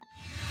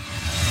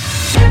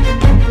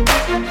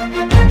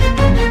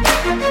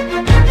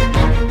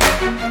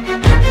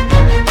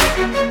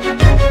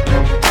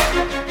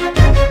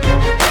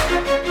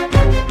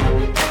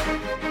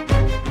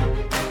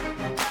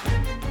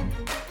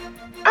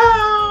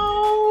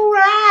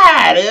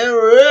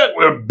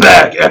We're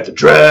back at the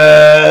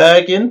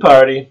Dragon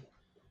Party.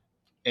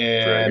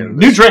 And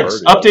new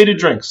drinks, updated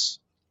drinks.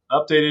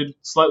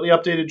 Slightly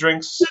updated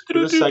drinks for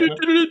this segment.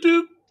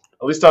 At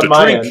least on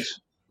my end.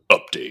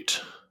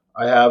 Update.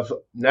 I have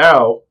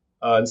now,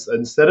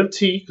 instead of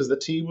tea, because the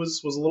tea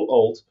was a little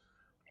old,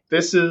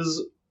 this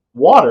is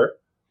water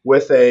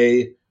with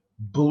a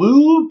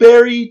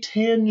blueberry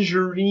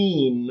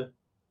tangerine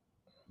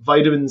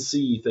vitamin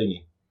C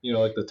thingy. You know,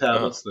 like the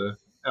tablets, the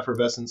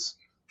effervescence.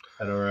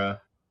 I've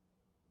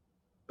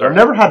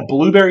never had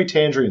blueberry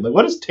tangerine. Like,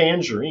 what is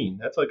tangerine?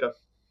 That's like a...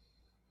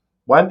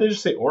 Why didn't they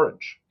just say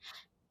orange?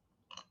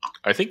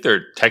 I think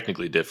they're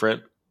technically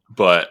different,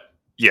 but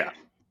yeah.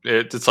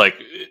 It's like...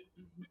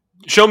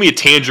 Show me a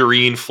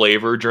tangerine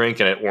flavor drink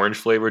and an orange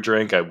flavor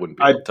drink. I wouldn't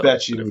be able to tell. I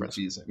bet you would be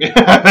teasing.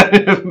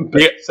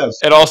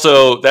 And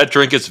also, that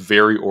drink is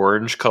very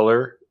orange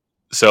color.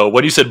 So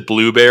when you said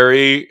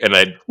blueberry, and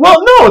I... Well,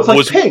 no, it's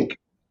like pink.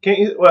 Can't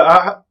you,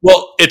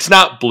 well, it's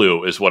not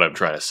blue, is what I'm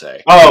trying to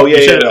say. Oh,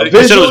 yeah, no.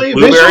 Visually,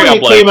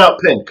 it came out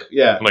pink.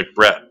 Yeah. I'm like,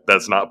 Brett,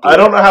 that's not blue. I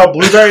don't know how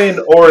blueberry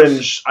and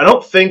orange... I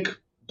don't think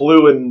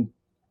blue and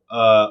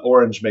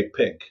orange make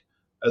pink,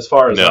 as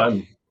far as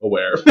I'm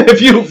aware.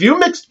 If you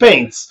mixed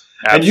paints,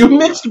 and you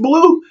mixed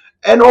blue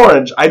and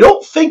orange, I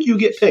don't think you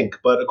get pink,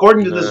 but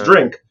according to this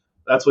drink,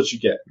 that's what you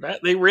get.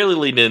 They really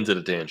leaned into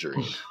the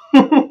tangerine.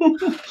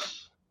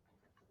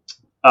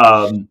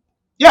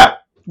 Yeah,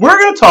 we're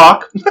going to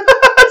talk...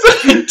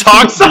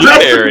 Talk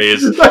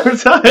blueberries and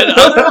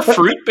other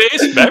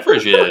fruit-based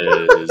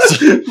beverages.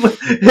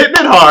 Hitting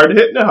it hard.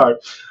 You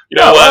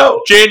know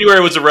what? January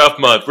was a rough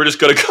month. We're just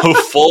going to go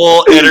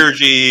full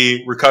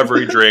energy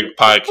recovery drink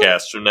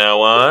podcast from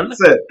now on.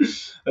 That's it.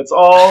 That's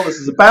all this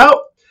is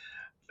about.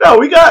 No,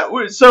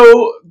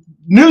 so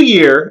new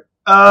year,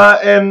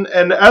 and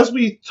as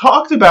we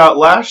talked about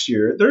last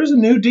year, there's a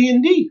new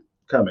D&D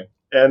coming,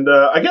 and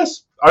I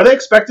guess are they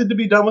expected to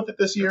be done with it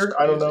this year?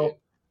 I don't know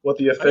what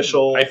the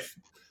official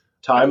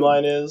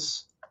timeline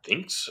is. I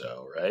think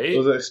so, right?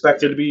 Was it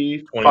expected to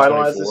be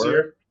finalized this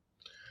year?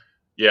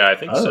 Yeah, I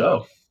think so.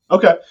 Know.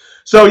 Okay.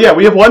 So, yeah,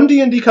 we have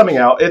OneDnD coming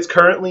out. It's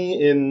currently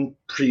in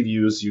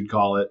previews, you'd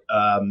call it.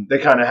 They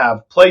kind of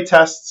have play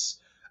tests,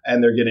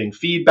 and they're getting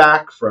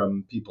feedback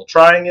from people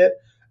trying it.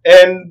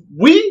 And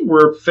we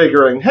were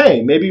figuring,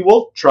 hey, maybe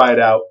we'll try it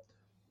out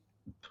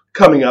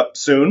coming up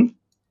soon.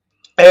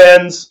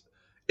 And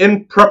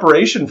in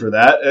preparation for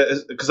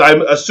that, because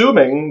I'm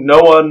assuming no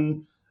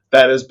one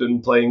that has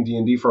been playing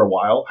D&D for a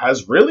while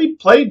has really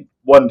played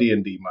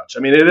OneDnD much. I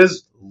mean, it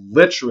is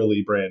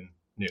literally brand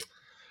new.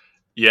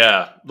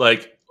 Yeah,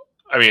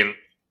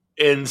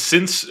 and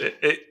since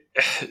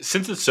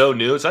it's so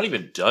new, it's not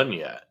even done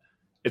yet.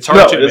 It's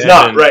hard to imagine. It's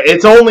not, right.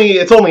 It's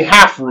only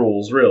half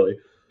rules, really.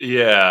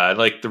 Yeah, and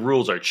the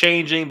rules are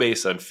changing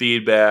based on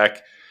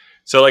feedback.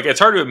 So it's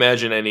hard to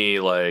imagine any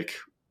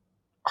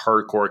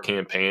hardcore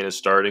campaign is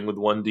starting with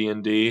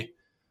OneDnD.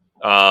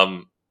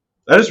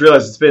 I just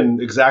realized it's been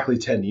exactly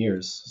 10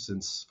 years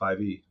since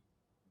 5e.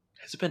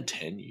 Has it been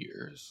 10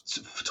 years?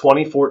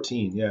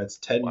 2014. Yeah, it's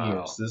 10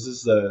 years. This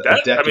is a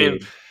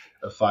decade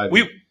of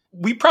 5e.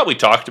 We probably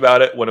talked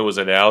about it when it was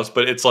announced,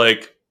 but it's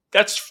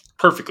that's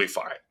perfectly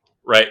fine,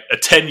 right? A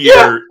 10-year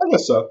I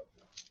guess so.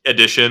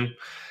 edition.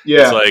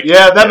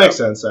 Yeah, that makes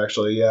sense,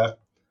 actually, yeah.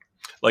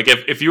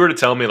 If you were to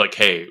tell me,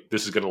 hey,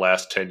 this is going to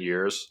last 10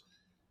 years,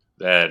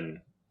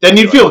 then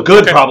you'd feel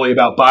good probably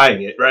about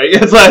buying it, right?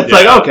 It's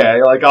okay,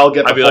 I'll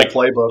get the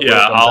full playbook.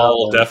 Yeah,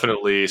 I'll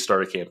definitely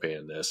start a campaign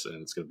in this,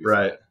 and it's going to be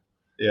right. Fun.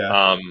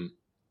 Yeah.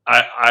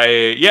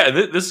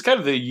 This is kind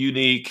of the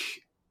unique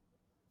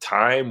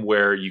time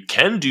where you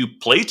can do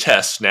play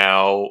tests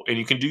now, and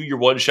you can do your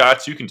one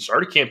shots. You can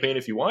start a campaign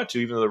if you want to,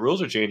 even though the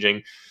rules are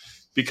changing,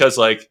 because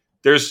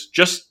there's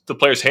just the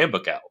player's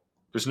handbook out.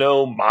 There's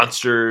no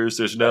monsters.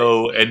 There's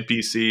no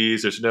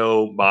NPCs. There's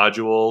no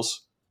modules.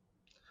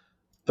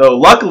 Though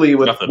luckily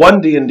with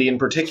OneDnD in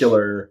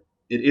particular,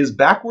 it is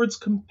backwards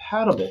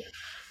compatible.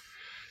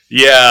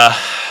 Yeah,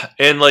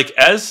 and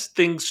as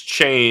things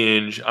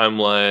change, I'm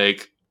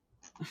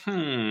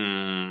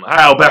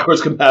how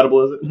backwards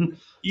compatible is it?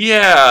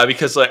 Yeah,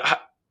 because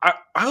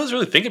I was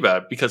really thinking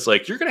about it because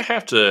you're gonna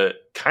have to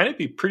kind of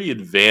be pretty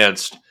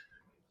advanced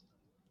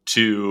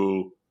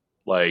to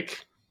I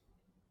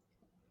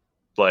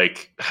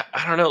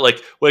don't know,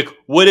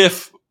 what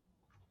if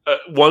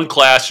one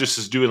class just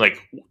is doing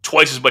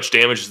twice as much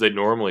damage as they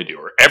normally do,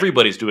 or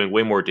everybody's doing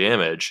way more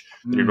damage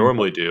than you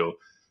normally do.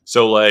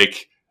 So a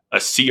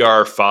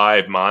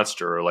CR5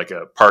 monster, or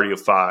a party of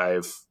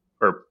 5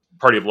 or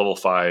party of level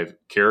 5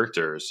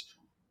 characters,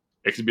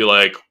 it could be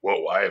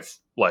whoa, I've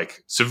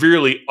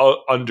severely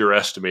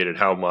underestimated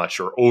how much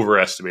or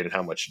overestimated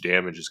how much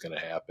damage is going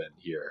to happen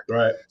here.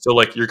 Right. So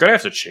you're going to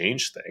have to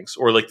change things,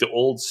 or the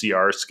old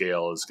CR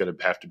scale is going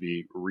to have to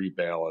be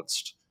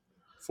rebalanced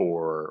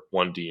for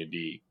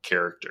OneDnD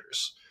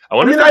characters.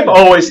 I mean, I've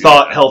always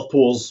thought health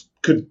pools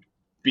could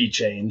be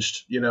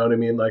changed. You know what I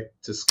mean? Like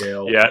to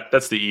scale. Yeah,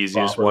 that's the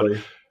easiest properly.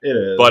 one. It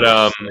is. But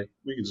like,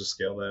 we can just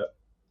scale that.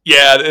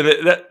 Yeah,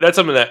 and that's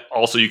something that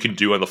also you can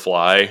do on the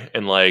fly.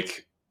 And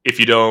like, if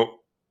you're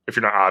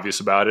not obvious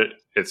about it,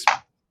 it's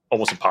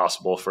almost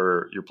impossible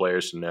for your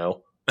players to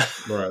know.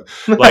 Right.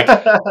 Like,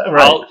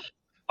 right.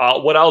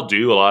 what I'll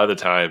do a lot of the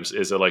times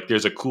is that like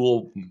there's a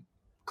cool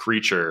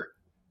creature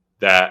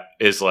that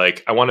is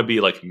like, I want to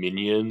be like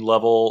minion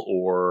level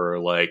or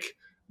like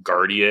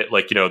guardian,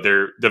 like, you know,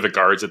 they're the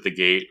guards at the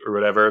gate or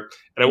whatever,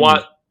 and I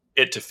want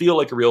it to feel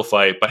like a real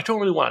fight, but I don't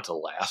really want it to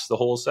last the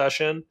whole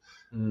session.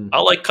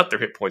 I'll like cut their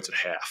hit points in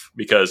half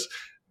because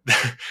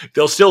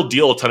they'll still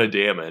deal a ton of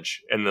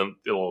damage, and then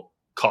it'll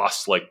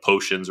cost like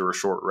potions or a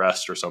short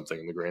rest or something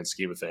in the grand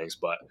scheme of things.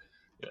 But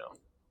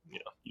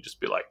you just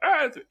be like,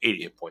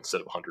 80 hit points instead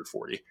of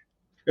 140.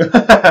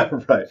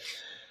 Right.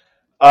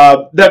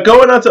 Now,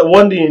 going on to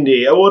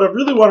OneDnD, what I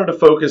really wanted to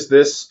focus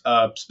this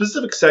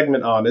specific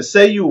segment on is,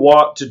 say you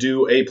want to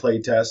do a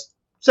playtest.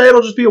 Say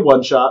it'll just be a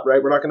one-shot,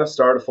 right? We're not going to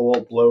start a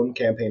full-blown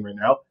campaign right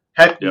now.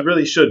 Heck, we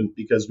really shouldn't,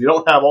 because we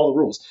don't have all the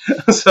rules.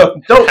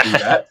 So don't do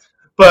that.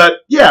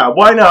 But yeah,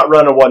 why not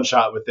run a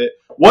one-shot with it?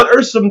 What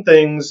are some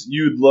things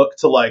you'd look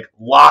to like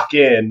lock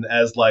in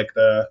as like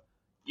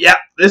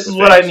this is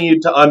what I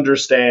need to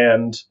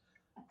understand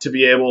to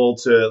be able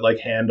to like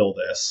handle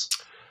this?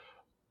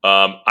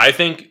 I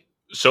think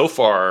so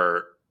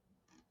far,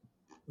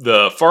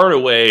 the far and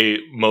away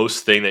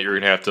most thing that you're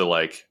going to have to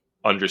like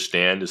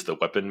understand is the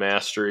weapon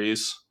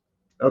masteries.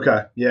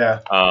 Okay, yeah.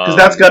 Because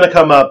that's going to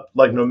come up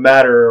like no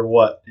matter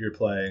what you're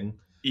playing.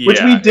 Yeah.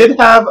 Which we did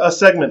have a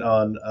segment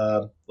on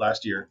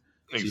last year.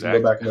 So exactly. You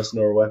can go back and listen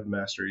to our weapon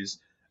masteries.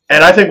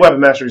 And I think weapon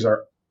masteries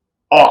are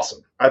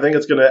awesome. I think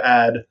it's going to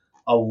add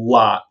a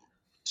lot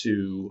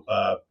to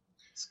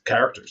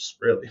characters,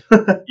 really.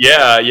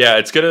 Yeah.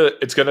 It's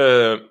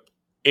gonna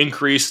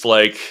increase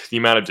like the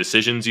amount of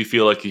decisions you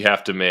feel like you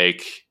have to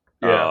make.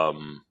 Yeah.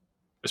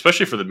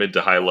 Especially for the mid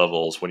to high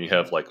levels when you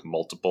have like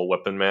multiple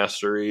weapon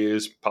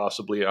masteries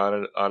possibly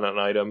on an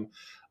item.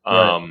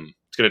 Right.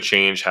 It's going to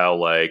change how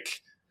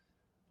like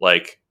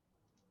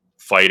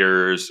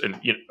fighters and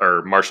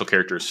or martial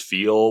characters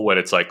feel when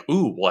it's like,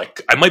 ooh,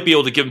 like I might be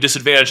able to give them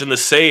disadvantage in the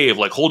save.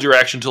 Like hold your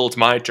action till it's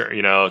my turn.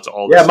 You know, it's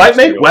all. Yeah, it might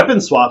make weapon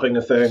swapping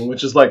a thing,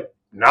 which is like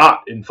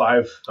not in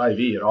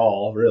 5e at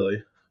all,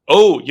 really.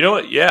 Oh, you know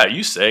what? Yeah,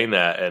 you saying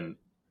that, and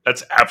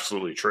that's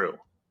absolutely true.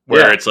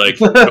 Where it's like,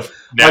 now,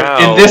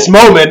 like in this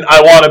moment,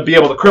 I want to be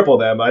able to cripple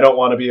them. I don't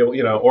want to be able,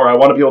 or I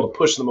want to be able to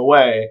push them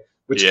away,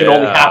 which can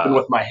only happen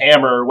with my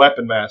hammer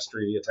weapon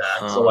mastery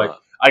attack. So, like,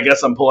 I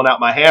guess I'm pulling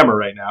out my hammer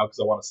right now because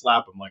I want to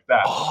slap them like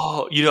that.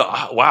 Oh,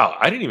 wow!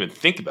 I didn't even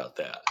think about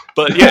that.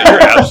 But yeah,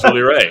 you're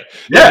absolutely right.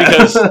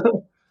 Yeah,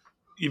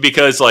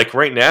 because like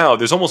right now,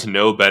 there's almost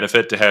no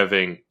benefit to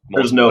having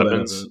multiple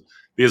weapons. Benefit.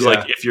 Because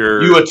like if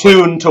you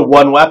attune to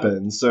one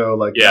weapon, so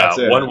like that's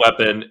it. One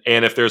weapon,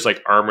 and if there's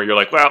like armor, you're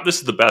like, wow, this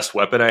is the best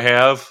weapon I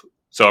have,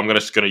 so I'm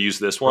just gonna use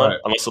this one,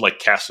 unless it like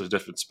casts a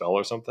different spell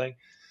or something.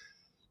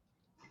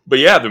 But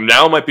yeah,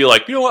 now it might be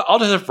like, you know what, I'll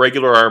just have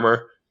regular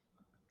armor,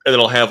 and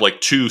then I'll have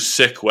like 2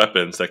 sick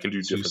weapons that can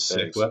do different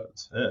things.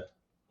 Weapons,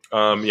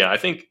 yeah. I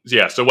think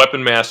so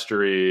weapon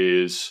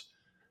masteries,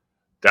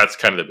 that's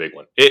kind of the big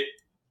one.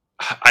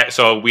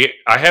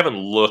 I haven't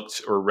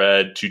looked or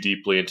read too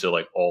deeply into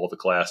like all the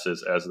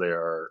classes as they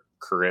are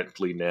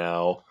currently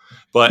now.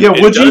 But yeah,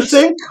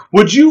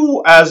 would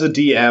you as a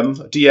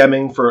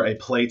DMing for a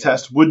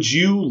playtest, would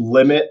you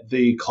limit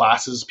the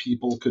classes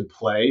people could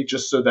play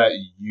just so that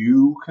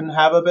you can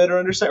have a better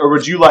understanding? Or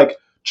would you like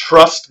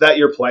trust that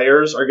your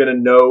players are going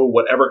to know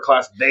whatever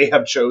class they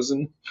have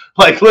chosen?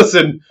 Like,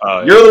 listen,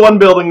 you're the one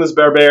building this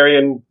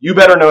barbarian. You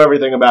better know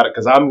everything about it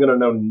because I'm going to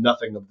know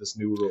nothing of this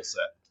new rule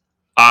set.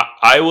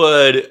 I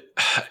would,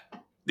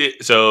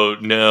 so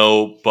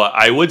no, but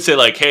I would say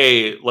like,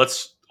 hey,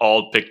 let's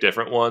all pick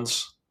different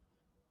ones.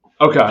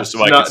 Okay, just so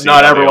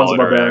not everyone's a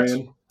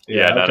barbarian.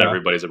 Yeah, not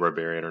everybody's a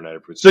barbarian or not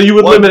everybody's. So you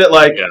would limit it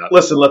like,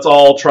 listen, let's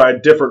all try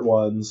different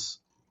ones.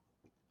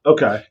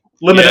 Okay,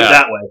 limit it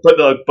that way,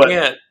 but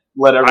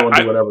let everyone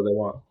do whatever they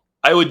want.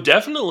 I would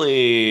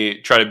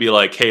definitely try to be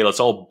like, hey, let's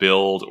all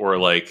build or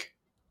like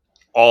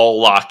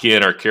all lock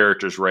in our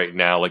characters right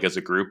now, like as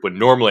a group. But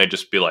normally I'd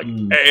just be like,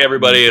 hey,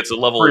 everybody, it's a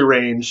level free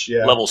range,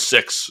 level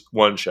 6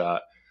 one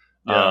shot.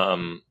 Yeah.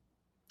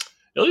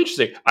 Really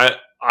interesting.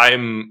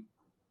 I'm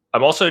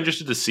also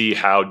interested to see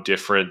how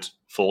different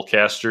full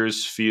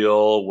casters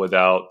feel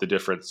without the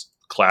different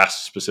class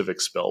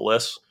specific spell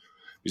lists.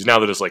 Because now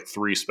there's like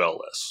 3 spell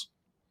lists.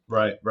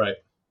 Right.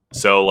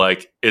 So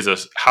like,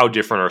 how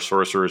different are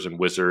sorcerers and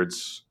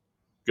wizards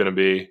going to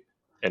be?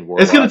 And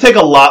it's going to take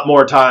a lot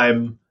more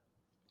time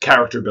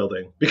character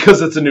building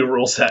because it's a new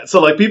rule set.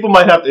 So like people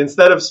might have to,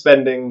 instead of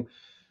spending,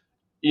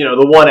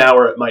 the 1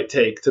 hour it might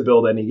take to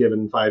build any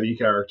given 5e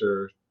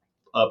character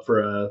up for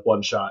a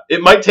one shot,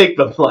 it might take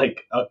them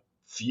like a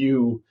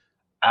few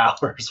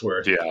hours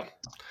worth Yeah.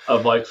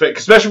 of like,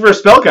 especially for a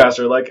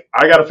spellcaster. Like,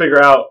 I got to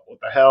figure out what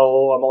the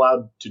hell I'm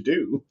allowed to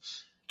do.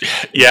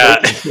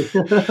 Yeah.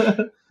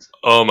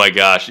 Oh my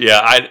gosh.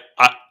 Yeah.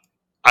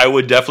 I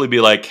would definitely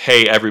be like,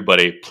 hey,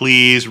 everybody,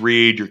 please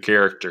read your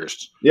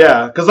characters.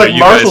 Yeah, because like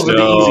marshals would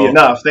be easy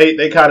enough.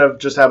 They kind of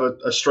just have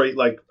a straight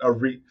like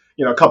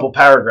a couple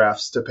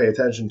paragraphs to pay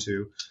attention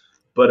to.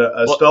 But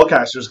a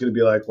spellcaster is going to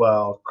be like,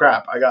 well,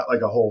 crap, I got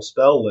like a whole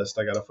spell list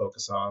I got to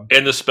focus on.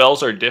 And the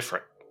spells are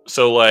different.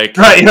 So like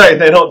right,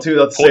 they don't do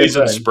that.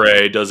 Poison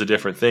spray does a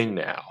different thing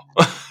now.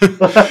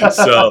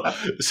 so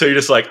you're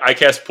just like, I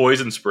cast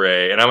poison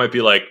spray, and I might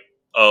be like,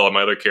 oh, on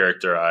my other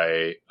character,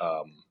 I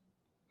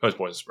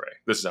poison spray.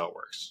 This is how it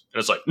works. And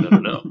it's like,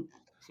 no.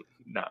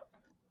 No.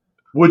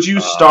 Would you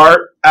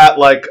start at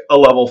like a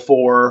level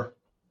 4?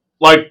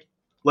 Like,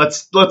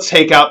 let's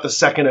take out the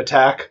second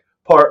attack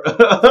part of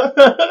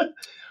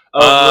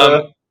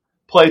the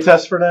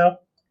playtest for now.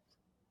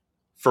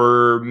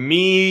 For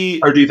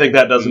me, or do you think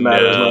that doesn't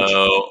matter as much?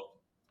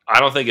 I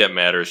don't think it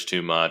matters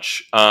too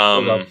much.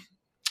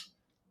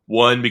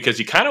 One, because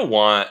you kind of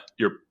want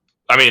your.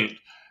 I mean,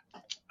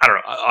 I don't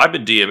know. I've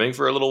been DMing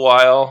for a little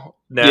while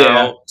now.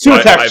 Yeah. Two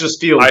attacks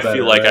just feels better. I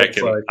feel like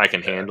I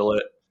can handle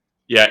it.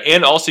 Yeah,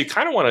 and also you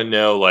kind of want to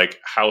know like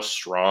how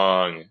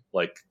strong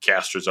like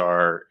casters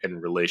are in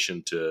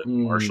relation to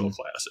martial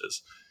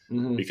classes,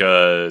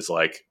 because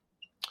like,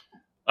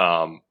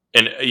 and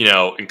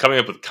in coming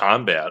up with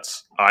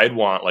combats, I'd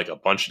want like a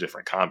bunch of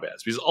different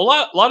combats, because a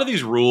lot of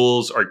these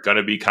rules are going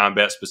to be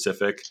combat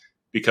specific,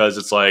 because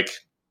it's like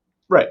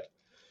right.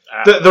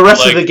 The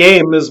rest of the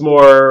game is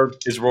more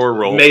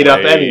role made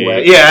up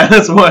anyway. Yeah,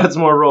 it's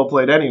more role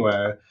played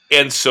anyway.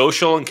 And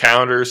social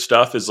encounter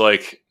stuff is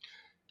like,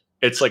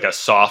 it's like a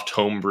soft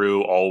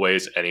homebrew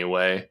always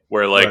anyway,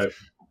 where like,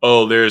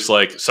 oh, there's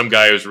like some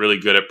guy who's really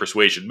good at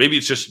persuasion. Maybe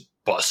it's just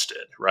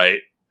busted,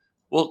 right?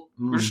 Well,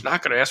 we're just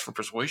not going to ask for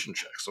persuasion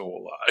checks a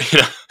whole lot.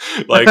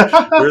 Like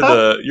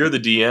you're the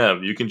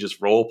DM. You can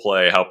just role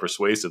play how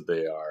persuasive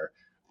they are,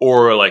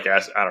 or like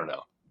ask. I don't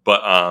know,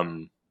 but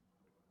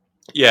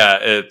yeah,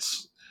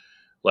 it's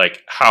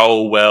like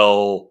how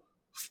well.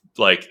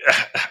 Like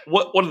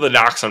one of the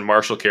knocks on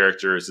martial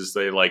characters is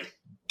they like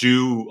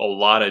do a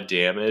lot of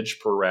damage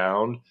per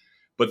round,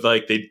 but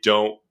like they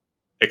don't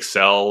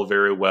excel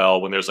very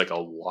well when there's like a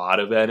lot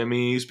of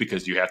enemies,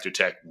 because you have to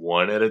attack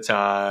one at a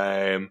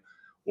time,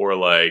 or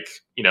like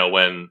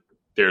when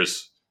it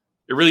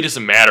really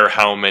doesn't matter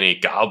how many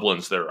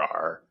goblins there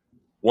are,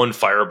 one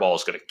fireball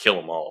is going to kill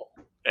them all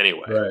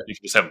anyway. Right. You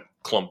can just have them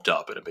clumped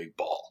up in a big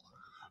ball.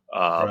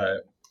 Right.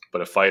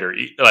 But a fighter,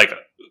 like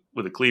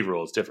with a cleave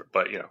rule, is different.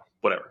 But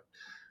whatever.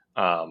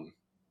 But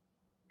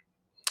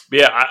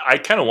yeah, I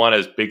kind of want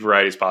as big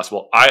variety as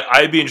possible.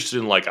 I'd be interested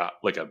in like a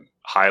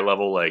high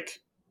level, like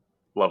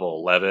level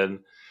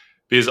 11,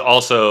 because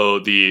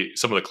also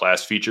some of the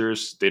class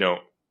features, they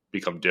don't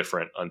become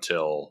different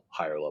until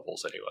higher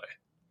levels anyway.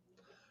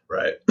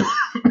 Right.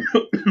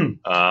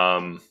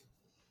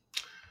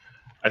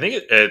 I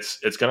think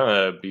it's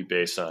gonna be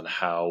based on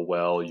how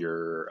well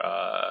you're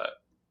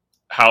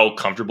how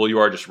comfortable you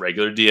are just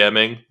regular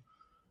DMing.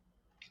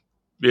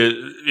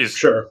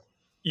 Sure.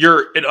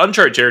 You're in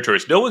uncharted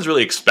territories. No one's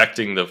really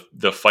expecting the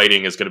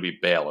fighting is going to be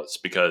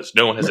balanced, because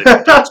no one has any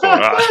idea what's going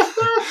on.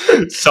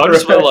 So I'm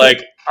just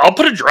like, I'll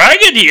put a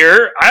dragon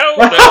here. I don't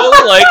know.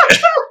 Like,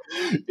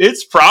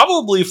 it's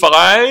probably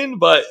fine,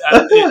 but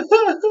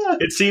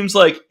it seems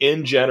like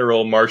in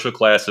general, martial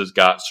classes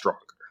got stronger.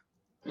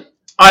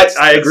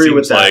 I agree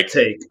with that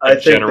take. I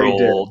think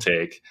general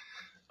take.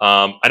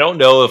 I don't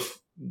know if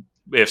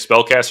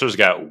spellcasters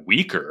got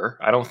weaker.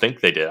 I don't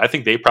think they did. I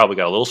think they probably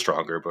got a little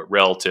stronger, but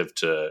relative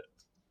to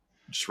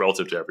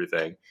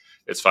everything,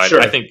 it's fine.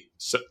 Sure. I think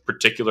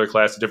particular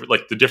class different,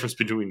 like the difference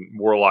between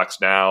warlocks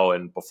now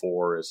and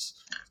before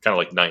is kind of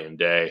like night and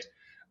day,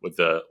 with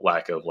the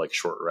lack of like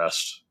short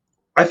rest.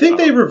 I think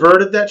they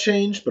reverted that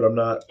change, but I'm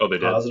not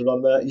positive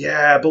on that.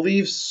 Yeah, I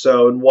believe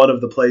so. In one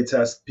of the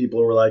playtests,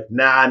 people were like,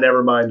 nah,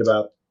 never mind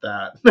about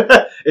that.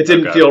 It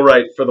didn't feel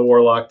right for the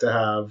warlock to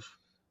have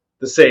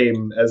the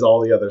same as all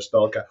the other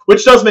spellcasters,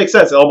 which does make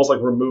sense. It almost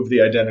like removed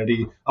the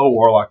identity of a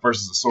warlock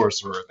versus a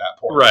sorcerer at that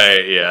point.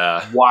 Right,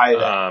 yeah. Why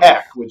the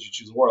heck would you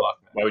choose a warlock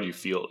now? Why would you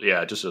feel...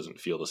 Yeah, it just doesn't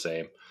feel the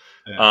same.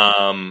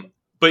 Yeah.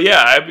 But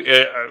yeah,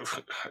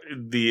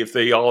 if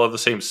they all have the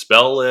same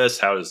spell list,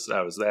 how does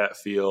that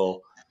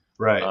feel?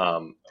 Right.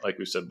 Like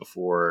we said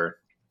before.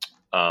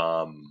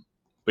 But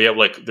yeah,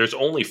 like there's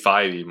only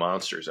 5e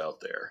monsters out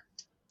there.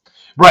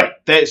 Right.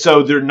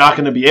 So they're not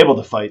going to be able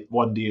to fight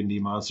OneDnD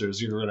monsters.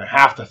 You're going to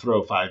have to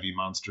throw 5e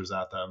monsters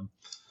at them.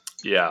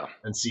 Yeah.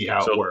 And see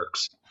how it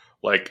works.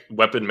 Like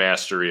weapon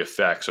mastery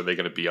effects, are they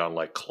going to be on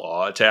like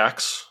claw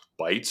attacks,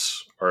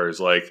 bites, or is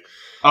like...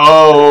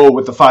 Oh,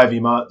 with the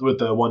 5e with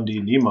the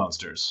OneDnD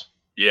monsters.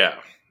 Yeah.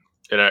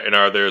 And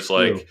are there's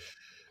like...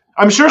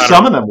 I'm sure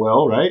some of them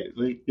will, right?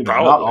 Not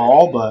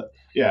all, but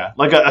yeah.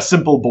 Like a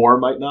simple boar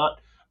might not,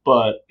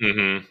 but...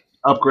 Mm-hmm.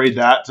 Upgrade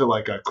that to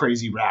like a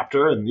crazy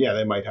raptor, and yeah,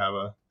 they might have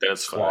a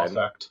claw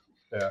effect.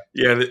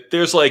 Yeah,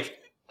 there's like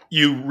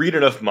you read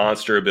enough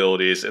monster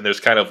abilities, and there's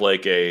kind of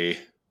like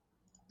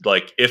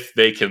if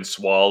they can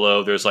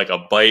swallow, there's like a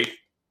bite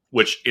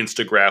which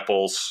insta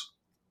grapples,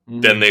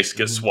 then they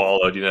get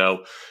swallowed.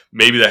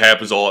 Maybe that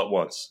happens all at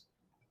once.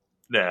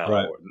 Now,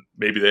 Right.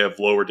 maybe they have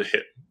lower to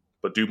hit,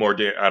 but do more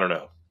damage. I don't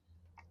know.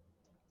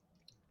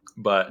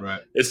 But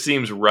it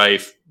seems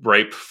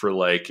ripe for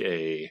like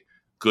a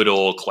good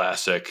old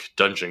classic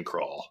dungeon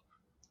crawl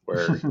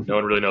where no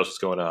one really knows what's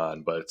going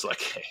on, but it's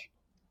like, hey,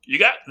 you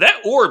got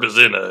that orb is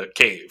in a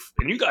cave,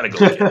 and you got to go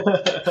get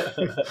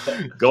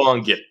it. Go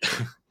on, get it.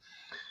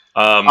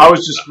 I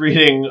was just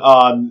reading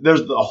on.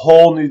 There's the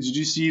whole new. Did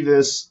you see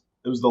this?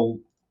 It was the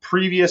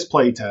previous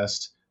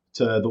playtest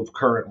to the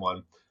current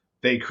one.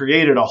 They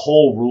created a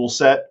whole rule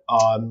set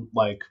on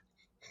like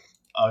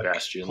a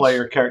Bastions.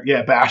 player character.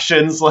 Yeah,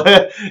 bastions.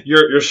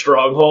 your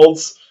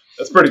strongholds.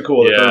 That's pretty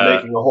cool that they're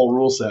making a whole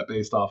rule set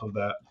based off of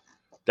that.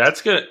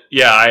 That's good.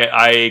 Yeah,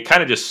 I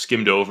kind of just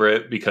skimmed over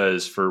it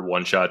because for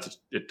one shots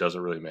it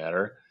doesn't really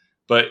matter.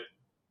 But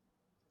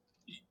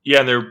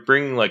yeah, and they're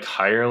bringing like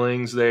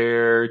hirelings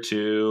there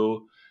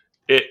too.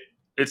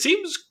 It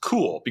seems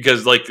cool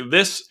because like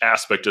this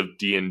aspect of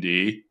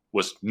D&D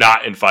was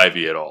not in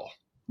 5e at all.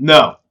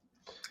 No.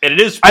 And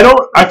it is.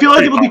 I feel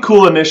like it would be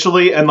cool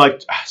initially, and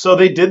like so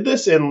they did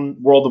this in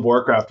World of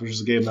Warcraft, which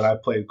is a game that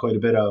I've played quite a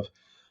bit of.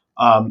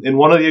 In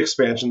one of the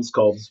expansions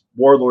called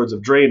Warlords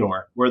of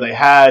Draenor, where they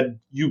had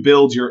you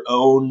build your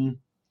own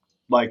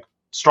like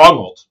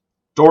stronghold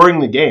during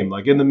the game,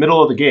 like in the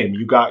middle of the game,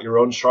 you got your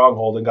own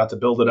stronghold and got to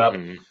build it up.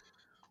 Mm-hmm.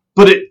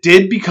 But it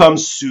did become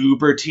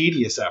super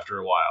tedious after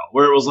a while,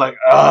 where it was like,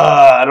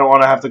 I don't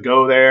want to have to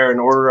go there and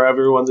order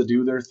everyone to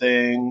do their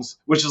things,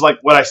 which is like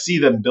what I see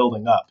them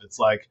building up. It's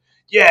like,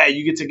 yeah,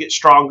 you get to get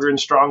stronger and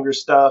stronger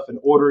stuff and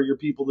order your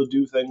people to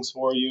do things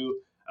for you.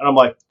 And I'm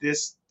like,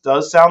 this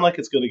does sound like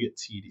it's going to get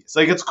tedious.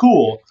 Like, it's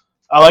cool.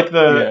 I like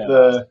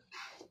the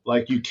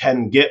like you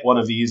can get one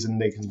of these and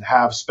they can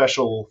have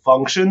special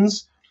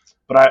functions,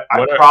 but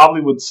I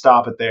probably would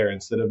stop it there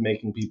instead of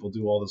making people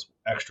do all this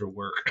extra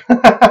work.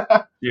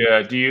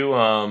 Yeah. Do you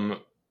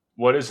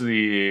what are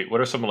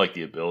some of like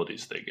the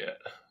abilities they get?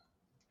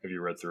 Have you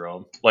read through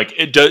them? Like,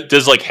 it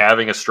does like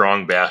having a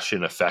strong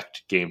bastion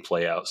affect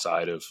gameplay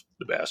outside of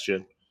the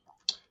bastion?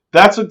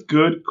 That's a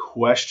good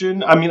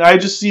question. I mean, I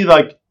just see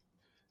like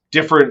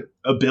different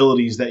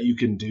abilities that you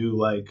can do.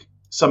 Like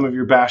some of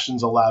your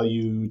bastions allow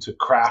you to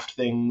craft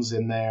things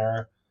in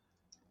there.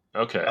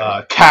 Okay.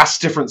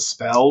 Cast different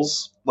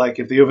spells. Like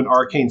if you have an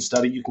arcane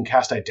study, you can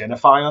cast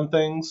identify on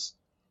things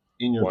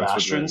in your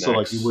bastion. So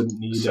like you wouldn't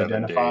need to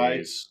identify.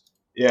 Days.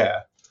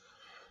 Yeah.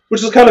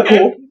 Which is kind of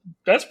cool.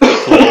 That's pretty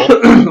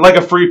cool. Like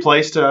a free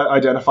place to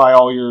identify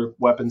all your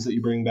weapons that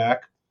you bring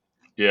back.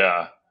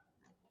 Yeah.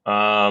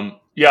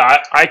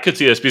 I could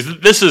see this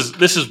because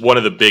this is one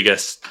of the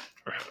biggest.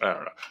 I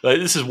don't know. Like,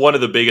 this is one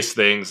of the biggest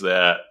things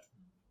that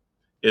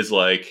is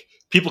like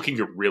people can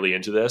get really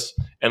into this,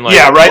 and like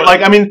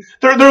Like I mean,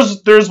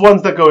 there's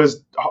ones that go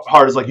as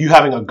hard as like you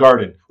having a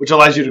garden, which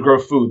allows you to grow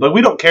food. Like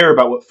we don't care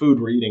about what food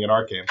we're eating in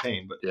our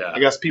campaign, but I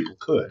guess people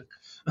could.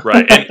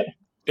 Right.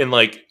 In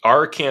like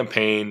our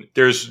campaign,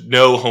 there's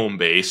no home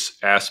base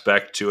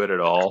aspect to it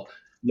at all.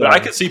 No. But I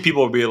could see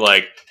people be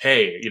like,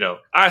 "Hey,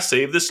 I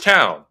saved this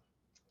town.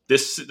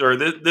 This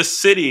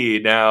city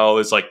now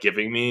is like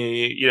giving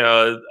me,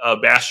 a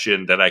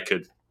bastion that I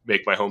could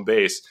make my home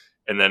base."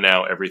 And then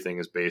now everything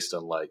is based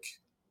on like,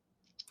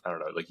 I don't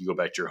know, like you go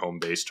back to your home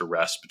base to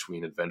rest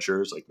between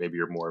adventures. Like maybe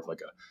you're more of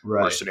like a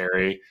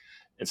mercenary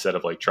instead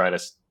of like trying to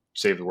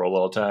save the world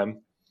all the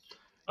time.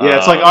 Yeah,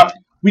 it's like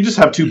we just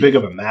have too big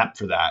of a map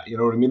for that. You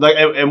know what I mean? Like,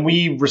 and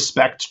we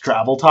respect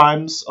travel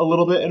times a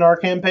little bit in our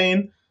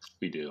campaign.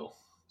 We do.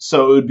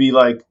 So it would be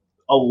like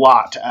a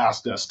lot to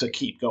ask us to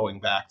keep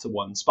going back to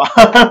one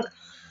spot.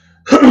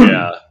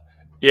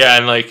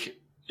 And like,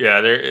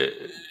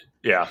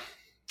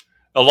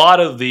 a lot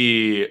of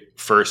the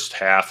first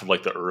half of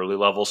like the early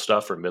level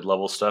stuff or mid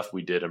level stuff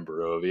we did in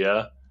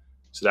Barovia.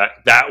 So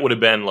that would have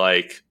been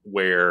like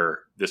where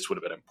this would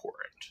have been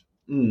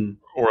important.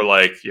 Or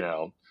like,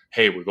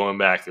 hey, we're going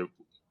back.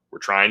 We're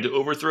trying to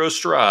overthrow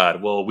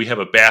Strahd. Well, we have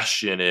a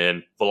bastion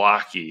in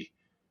Vallaki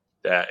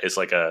that is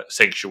like a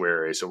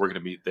sanctuary, so we're going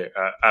to meet there.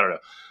 I don't know.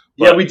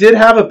 But, we did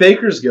have a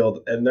Baker's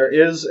Guild, and there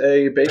is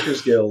a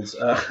Baker's Guild.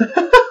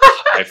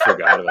 I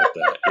forgot about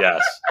that.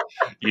 Yes.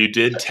 You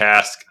did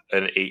task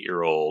an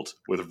 8-year-old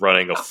with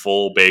running a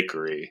full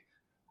bakery.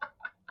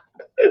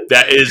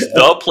 That is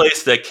the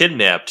place that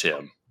kidnapped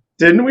him.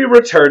 Didn't we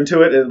return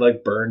to it and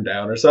like burn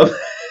down or something?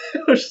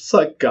 It was just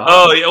like, God.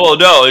 Oh, yeah, well,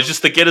 no. It's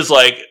just the kid is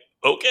like,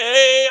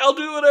 okay, I'll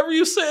do whatever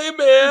you say,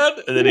 man.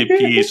 And then he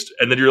pieced.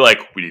 And then you're like,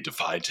 we need to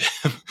find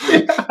him.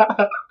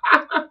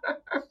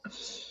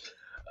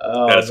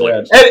 Oh,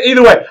 man. And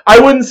either way, I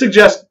wouldn't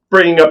suggest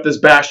bringing up this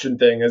Bastion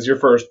thing as your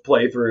first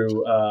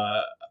playthrough.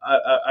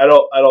 I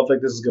don't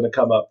think this is going to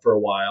come up for a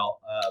while.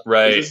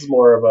 Right. This is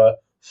more of a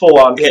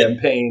full-on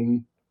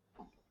campaign.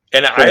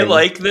 And thing. I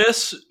like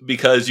this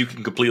because you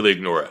can completely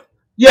ignore it.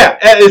 Yeah,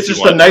 and it's if you just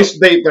a want to. nice.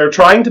 They're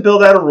trying to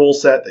build out a rule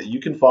set that you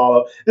can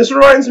follow. This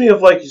reminds me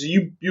of like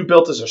you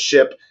built as a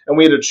ship, and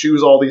we had to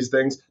choose all these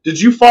things. Did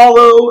you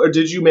follow, or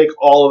did you make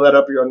all of that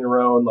up on your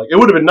own? Like it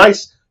would have been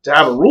nice to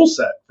have a rule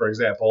set, for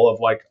example, of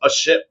like a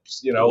ship.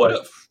 It would Like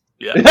have.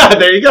 Yeah. yeah,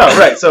 there you go.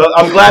 Right. So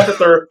I'm glad that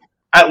they're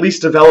at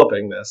least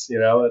developing this.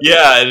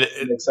 Yeah, and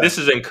it makes this sense.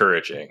 is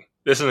encouraging.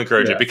 This is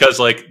encouraging Yeah. because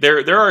like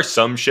there are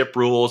some ship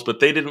rules, but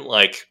they didn't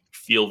like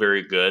feel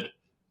very good.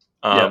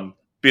 Yeah.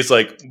 Because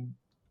like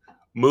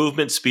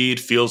movement speed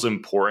feels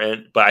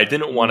important, but I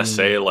didn't want to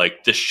say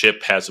like this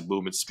ship has a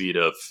movement speed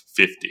of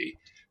 50 Yeah.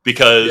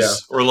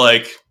 because or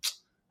like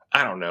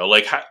I don't know,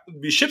 like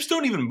the ships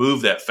don't even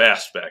move that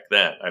fast back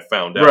then. I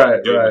found out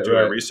Right. doing Right.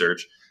 my Right.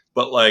 research.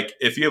 But like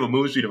if you have a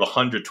movement speed of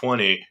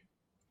 120,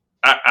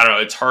 I don't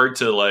know, it's hard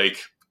to like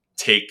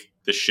take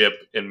the ship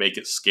and make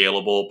it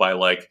scalable by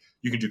like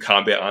you can do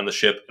combat on the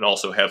ship and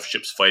also have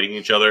ships fighting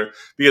each other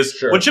because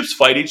Sure. when ships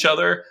fight each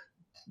other,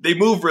 they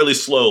move really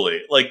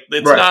slowly. Like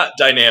it's Right. not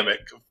dynamic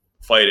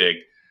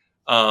fighting.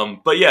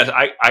 But yeah,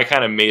 I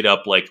kind of made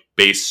up like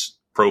base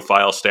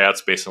profile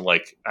stats based on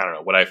like I don't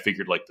know what I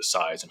figured like the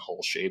size and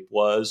hull shape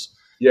was,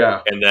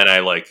 Yeah. and then I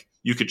like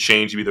you could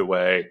change either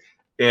way,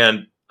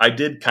 and I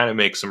did kind of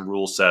make some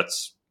rule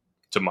sets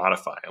to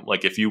modify them.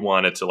 Like if you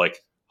wanted to like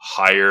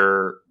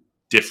hire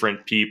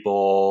different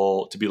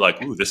people to be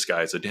like, ooh, this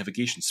guy's a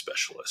navigation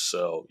specialist,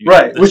 so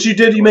Right, which you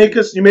did. You made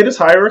us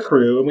hire a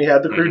crew, and we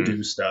had the crew Mm-hmm.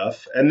 do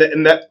stuff, and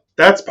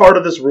that's part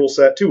of this rule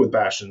set too. With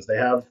Bastions, they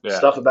have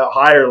stuff about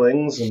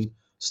hirelings and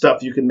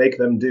stuff you can make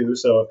them do.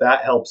 So if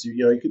that helps you,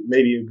 you could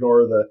maybe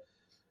ignore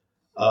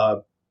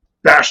the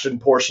Bastion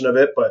portion of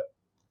it, but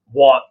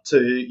want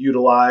to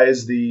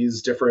utilize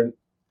these different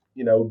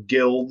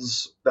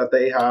guilds that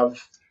they have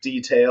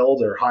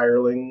detailed or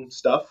hireling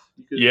stuff.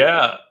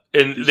 Yeah,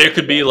 and there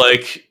could be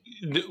like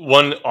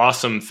one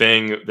awesome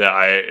thing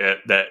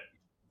that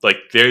like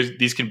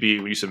these can be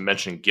when you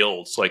mentioned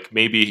guilds. Like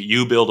maybe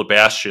you build a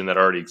bastion that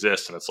already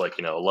exists, and it's like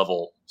a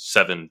level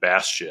 7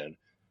 bastion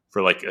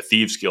for like a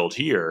thieves guild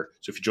here.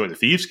 So if you join the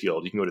thieves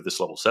guild, you can go to this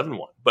level 7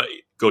 one. But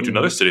go to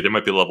another city, there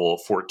might be a level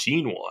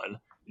 14 one.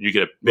 You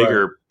get a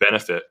bigger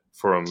benefit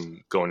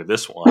from going to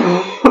this one.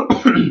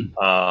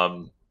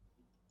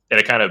 And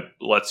it kind of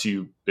lets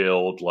you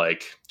build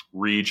like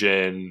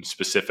region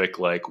specific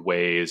like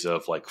ways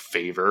of like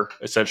favor,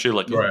 essentially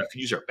like you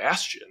can use our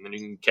bastion and then you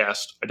can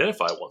cast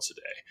identify once a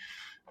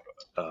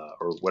day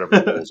or whatever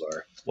the rules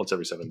are once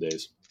every 7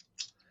 days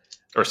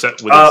or set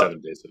within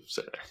 7 days of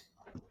say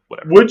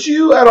whatever. Would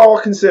you at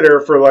all consider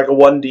for like a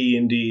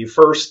 1D&D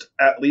first,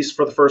 at least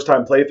for the first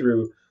time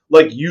playthrough,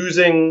 like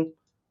using,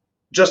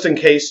 just in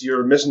case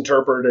you're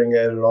misinterpreting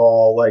it at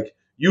all, like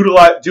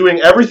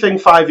doing everything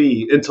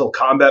 5e until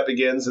combat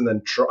begins, and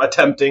then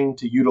attempting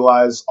to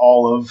utilize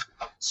all of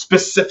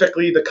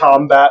specifically the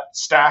combat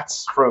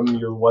stats from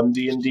your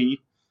 1D&D?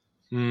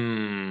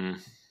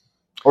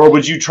 Or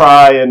would you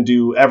try and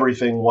do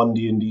everything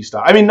 1D&D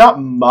style? I mean, not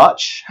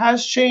much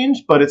has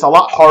changed, but it's a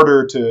lot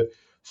harder to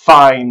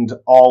find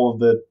all of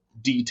the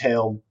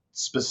detailed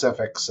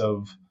specifics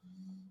of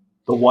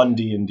the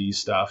 1D&D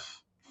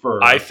stuff.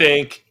 I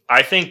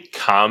think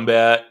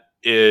combat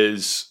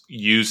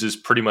uses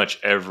pretty much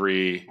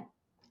every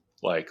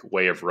like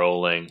way of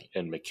rolling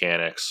and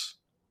mechanics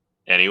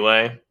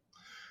anyway.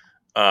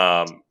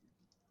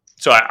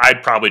 So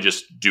I'd probably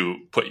just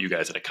put you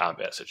guys in a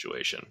combat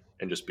situation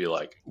and just be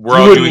like, we're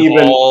all doing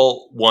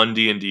all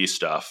 1D&D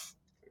stuff,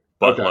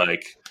 but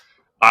like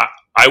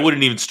I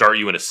wouldn't even start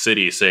you in a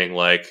city saying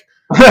like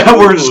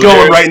we're just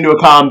going right into a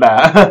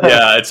combat.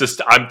 Yeah, it's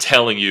just I'm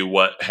telling you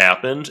what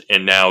happened,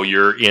 and now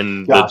you're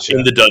in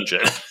the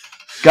dungeon.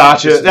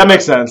 Gotcha. That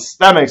makes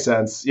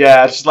sense.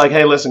 Yeah, it's just like,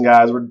 hey, listen,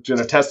 guys, we're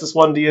gonna test this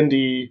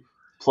 1D&D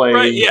play.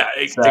 Right? Yeah,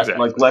 exactly.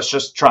 Like, let's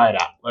just try it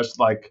out. Let's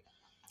like,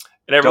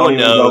 and everyone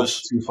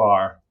knows go too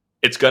far.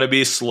 It's gonna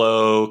be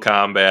slow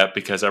combat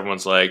because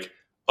everyone's like,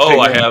 oh,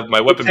 I have my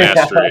weapon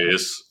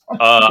masteries.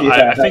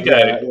 I think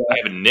I have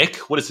a Nick.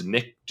 What does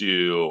Nick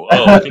do?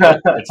 Oh, I think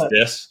it's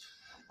this.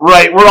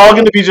 Right, we're all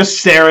going to be just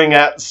staring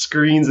at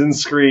screens and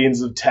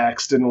screens of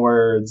text and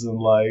words and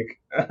like.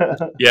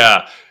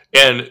 Yeah,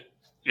 and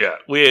yeah,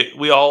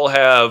 we all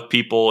have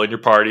people in your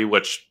party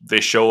which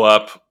they show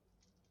up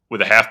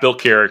with a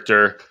half-built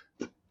character.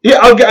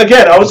 Yeah,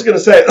 again, I was going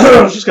to say,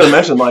 I was just going to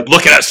mention like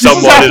looking at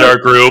someone in our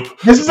group.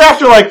 This is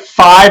after like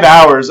 5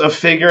 hours of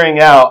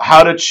figuring out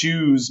how to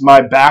choose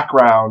my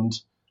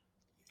background,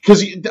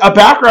 because a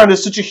background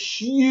is such a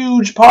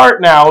huge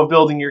part now of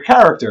building your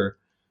character.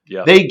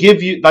 Yeah. They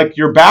give you like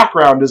your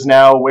background is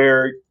now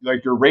where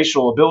like your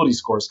racial ability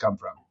scores come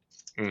from.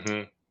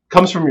 Mm-hmm.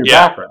 Comes from your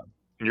background.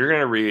 You're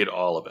gonna read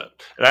all of it,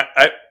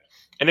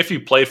 and if you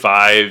play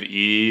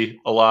 5e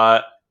a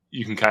lot,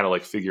 you can kind of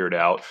like figure it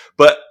out.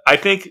 But I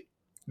think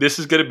this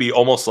is gonna be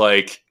almost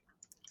like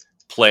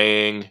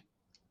playing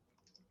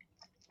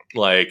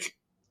like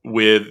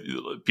with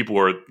people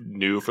who are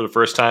new for the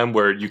first time,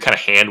 where you kind of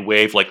hand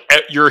wave like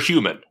you're a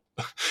human.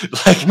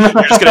 Like you're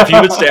just gonna have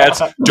human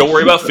stats. Don't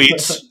worry about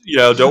feats.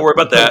 Don't worry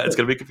about that. It's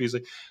gonna be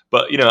confusing.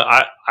 But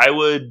I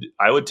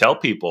would tell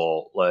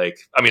people, like,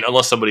 I mean,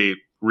 unless somebody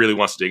really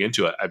wants to dig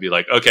into it, I'd be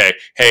like, okay,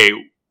 hey,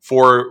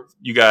 for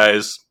you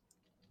guys,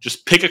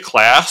 just pick a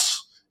class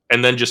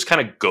and then just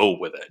kind of go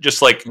with it.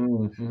 Just like,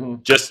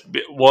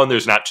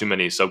 there's not too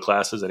many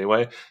subclasses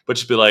anyway, but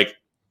just be like,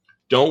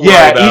 don't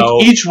worry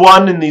about each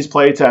one in these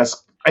playtests,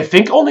 I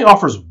think only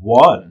offers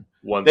one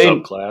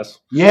subclass.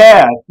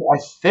 Yeah, I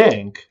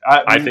think.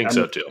 I think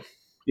so too.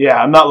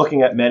 Yeah, I'm not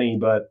looking at many,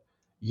 but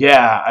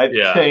I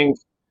think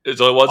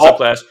it's only one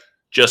subclass.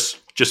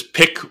 Just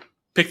pick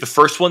the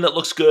first one that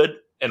looks good,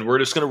 and we're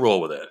just gonna roll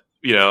with it.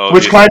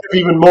 Which kind of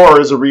even more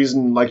is a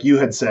reason, like you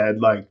had said,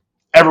 like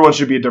everyone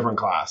should be a different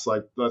class.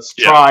 Like let's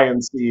try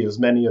and see as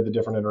many of the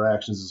different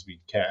interactions as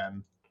we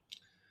can.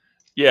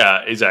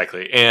 Yeah,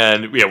 exactly.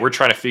 And we're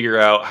trying to figure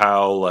out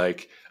how,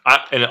 like,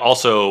 and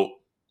also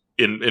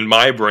in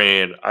my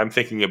brain, I'm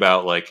thinking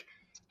about, like,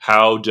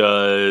 how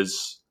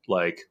does,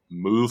 like,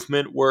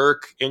 movement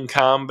work in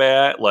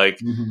combat? Like,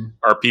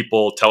 are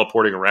people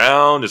teleporting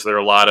around? Is there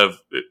a lot of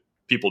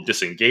people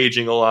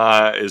disengaging a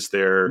lot? Is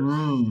there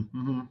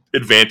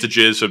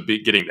advantages of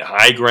getting the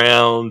high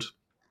ground?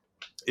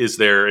 Is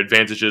there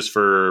advantages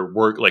for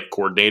work, like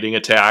coordinating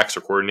attacks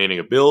or coordinating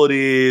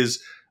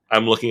abilities?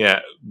 I'm looking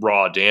at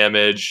raw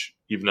damage,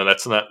 even though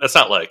that's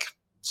not like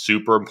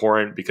super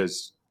important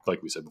because,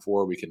 like we said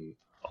before, we can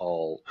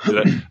all do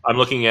that. I'm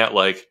looking at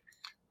like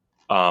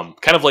kind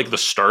of like the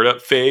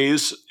startup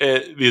phase.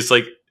 Because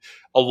like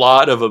a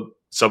lot of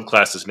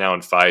subclasses now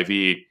in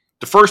 5e,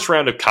 the first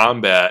round of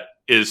combat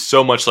is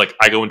so much like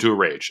I go into a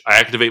rage, I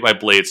activate my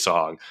blade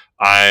song,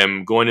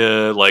 I'm going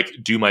to like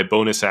do my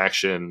bonus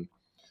action,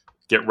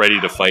 get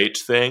ready to fight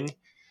thing.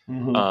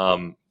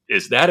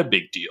 Is that a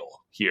big deal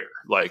here?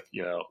 Like,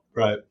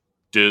 right.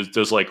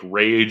 Does like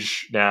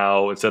rage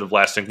now, instead of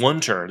lasting one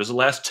turn, does it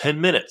last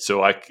 10 minutes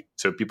so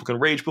people can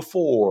rage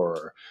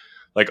before?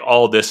 Like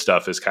all this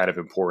stuff is kind of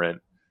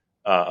important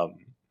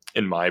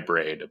in my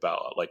brain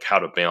about like how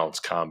to balance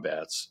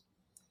combats.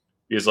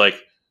 Because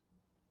like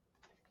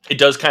it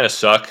does kind of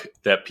suck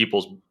that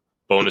people's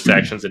bonus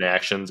actions and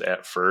actions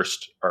at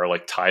first are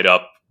like tied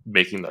up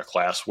making their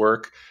class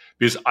work.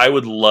 Because I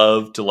would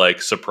love to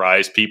like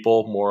surprise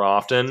people more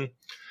often,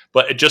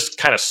 but it just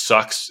kind of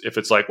sucks if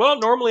it's like, well,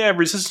 normally I have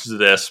resistance to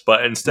this,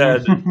 but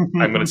instead I'm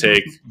going to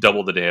take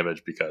double the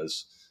damage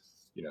because,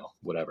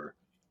 whatever.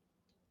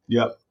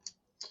 Yep.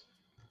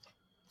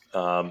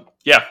 So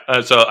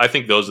I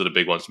think those are the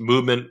big ones: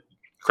 movement,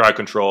 crowd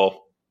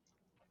control,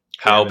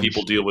 how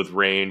people deal with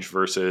range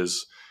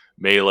versus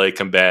melee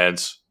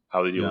combatants,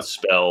 how they deal with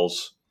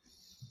spells.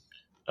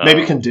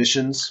 Maybe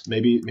conditions.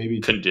 Maybe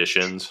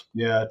conditions.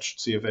 Yeah,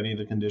 see if any of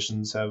the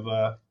conditions have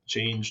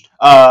changed.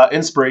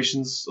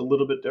 Inspiration's a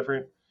little bit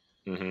different.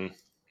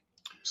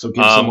 So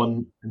give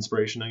someone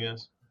inspiration, I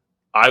guess.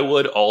 I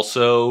would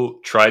also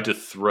try to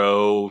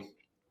throw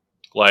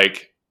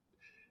like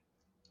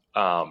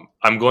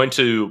I'm going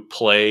to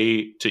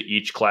play to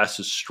each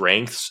class's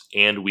strengths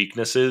and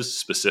weaknesses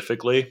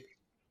specifically.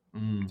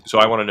 So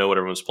I want to know what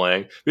everyone's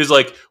playing, because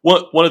like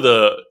one of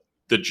the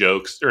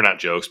jokes, or not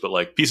jokes, but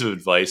like piece of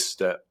advice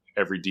that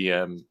every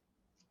DM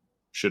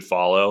should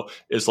follow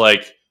is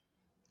like,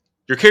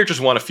 your characters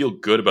want to feel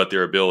good about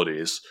their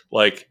abilities.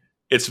 Like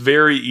it's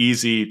very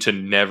easy to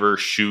never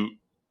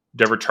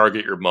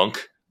target your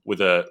monk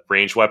with a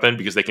ranged weapon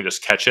because they can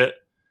just catch it.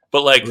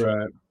 But like,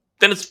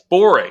 then it's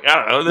boring. I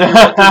don't know. Then the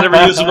monk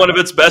never uses one of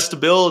its best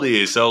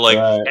abilities. So like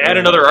add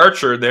another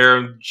archer in there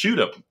and shoot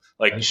him.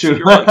 Like shoot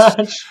your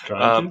monks.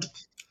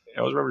 I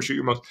always remember to shoot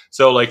your monks.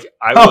 So like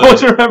I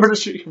always remember to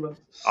shoot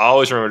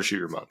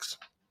your monks.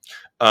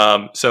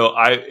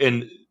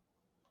 And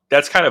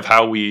that's kind of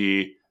how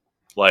we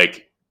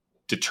like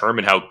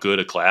determine how good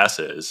a class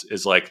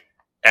is like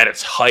at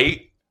its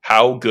height,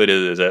 how good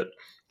is it?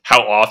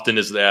 How often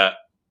is that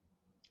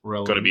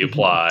going to be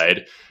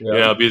applied?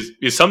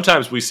 Because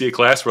sometimes we see a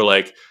class where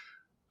like,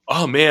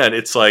 oh man,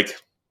 it's like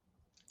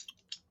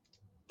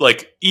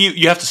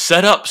you have to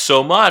set up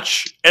so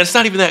much and it's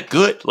not even that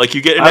good. Like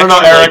you get an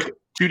Eric. Like,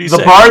 2D6.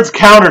 The Bard's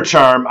counter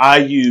charm I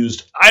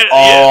used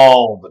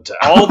all the time.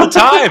 All the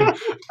time.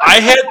 I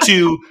had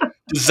to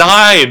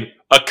design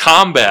a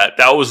combat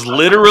that was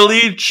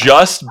literally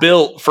just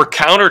built for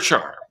counter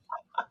charm.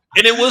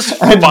 And it was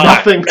fine. And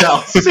nothing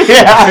else.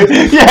 yeah,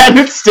 and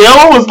it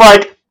still was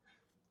like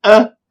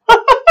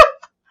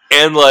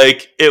And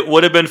like it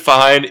would have been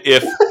fine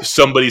if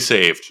somebody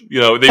saved. They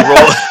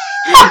roll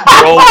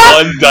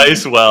one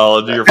dice well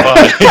and you're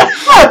fine.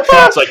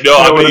 It's like, no,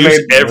 I'm going to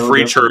use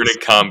every turn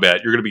in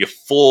combat. You're going to be a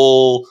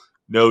full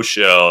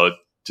no-show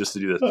just to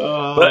do this.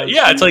 But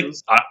yeah, it's like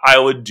I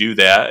would do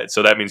that.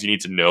 So that means you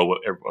need to know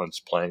what everyone's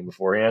playing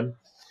beforehand.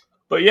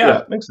 But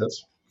yeah makes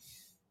sense.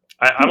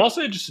 I'm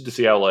also interested to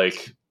see how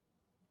like,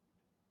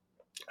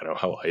 I don't know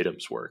how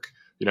items work.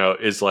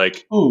 Is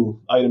like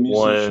item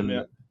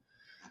usage.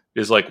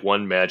 Is like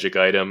one magic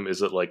item,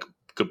 is it like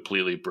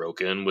completely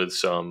broken with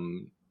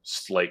some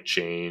slight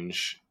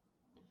change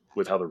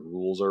with how the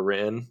rules are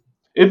written?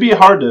 It'd be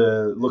hard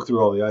to look through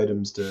all the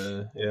items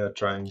to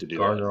try and To do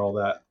garner that. all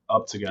that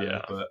up together,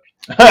 Yeah. but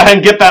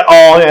and get that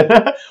all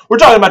in. We're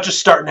talking about just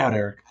starting out,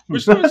 Eric. We're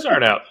just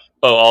starting out.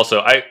 Oh, also,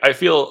 I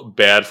feel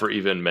bad for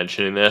even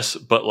mentioning this,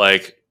 but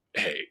like,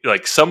 hey,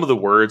 like some of the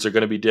words are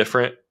going to be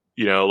different.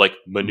 You know, like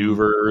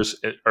maneuvers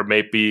or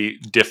may be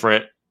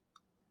different.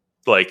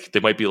 Like they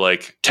might be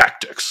like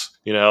tactics.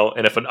 You know,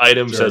 and if an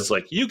item says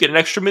like you get an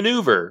extra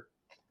maneuver,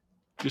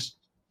 just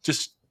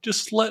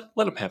let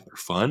them have their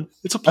fun.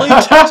 It's a play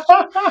test.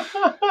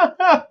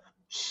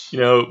 You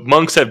know,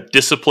 monks have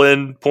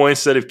discipline points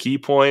instead of key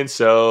points.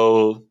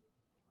 So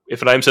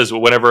if an item says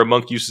well, whenever a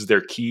monk uses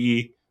their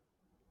key,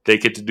 they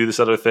get to do this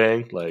other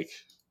thing. Like,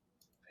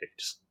 hey,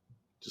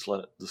 just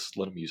let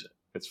them use it.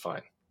 It's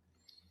fine.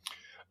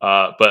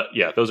 But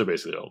yeah, those are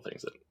basically all the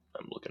things that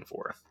I'm looking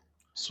for.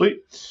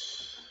 Sweet.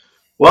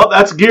 Well,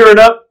 that's gearing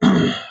up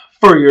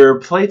for your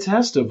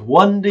playtest of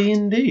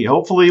OneDnD.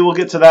 Hopefully, we'll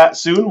get to that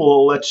soon.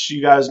 We'll let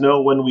you guys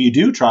know when we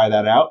do try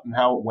that out and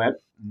how it went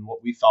and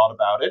what we thought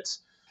about it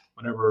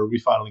whenever we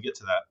finally get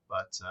to that.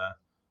 But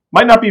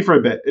might not be for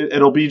a bit.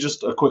 It'll be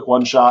just a quick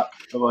one shot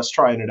of us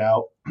trying it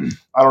out.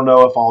 I don't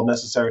know if I'll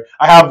necessarily.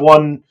 I have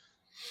one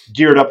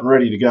geared up and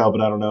ready to go, but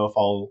I don't know if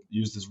I'll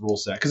use this rule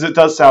set because it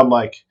does sound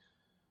like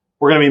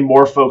we're going to be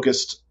more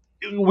focused.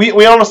 We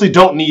honestly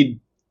don't need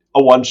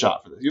a one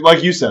shot for this.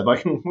 Like you said,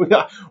 like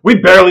we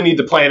barely need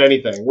to plan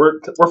anything. We're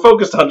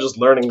focused on just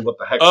learning what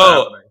the heck's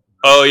happening.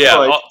 Oh yeah,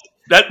 Like,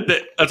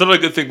 that's another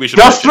good thing we should.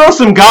 Just throw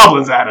some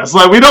goblins at us.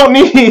 Like we don't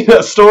need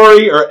a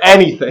story or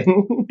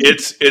anything.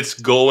 It's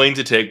going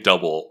to take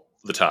double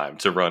the time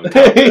to run.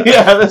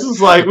 Yeah, this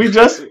is like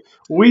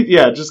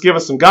just give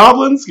us some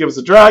goblins, give us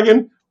a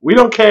dragon. We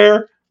don't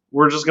care.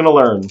 We're just gonna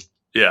learn.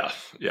 Yeah,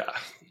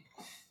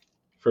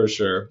 for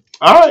sure.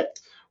 All right.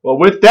 Well,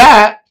 with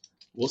that.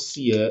 We'll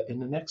see you in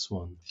the next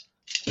one.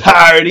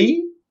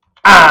 Party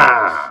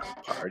on!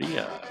 Party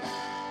on.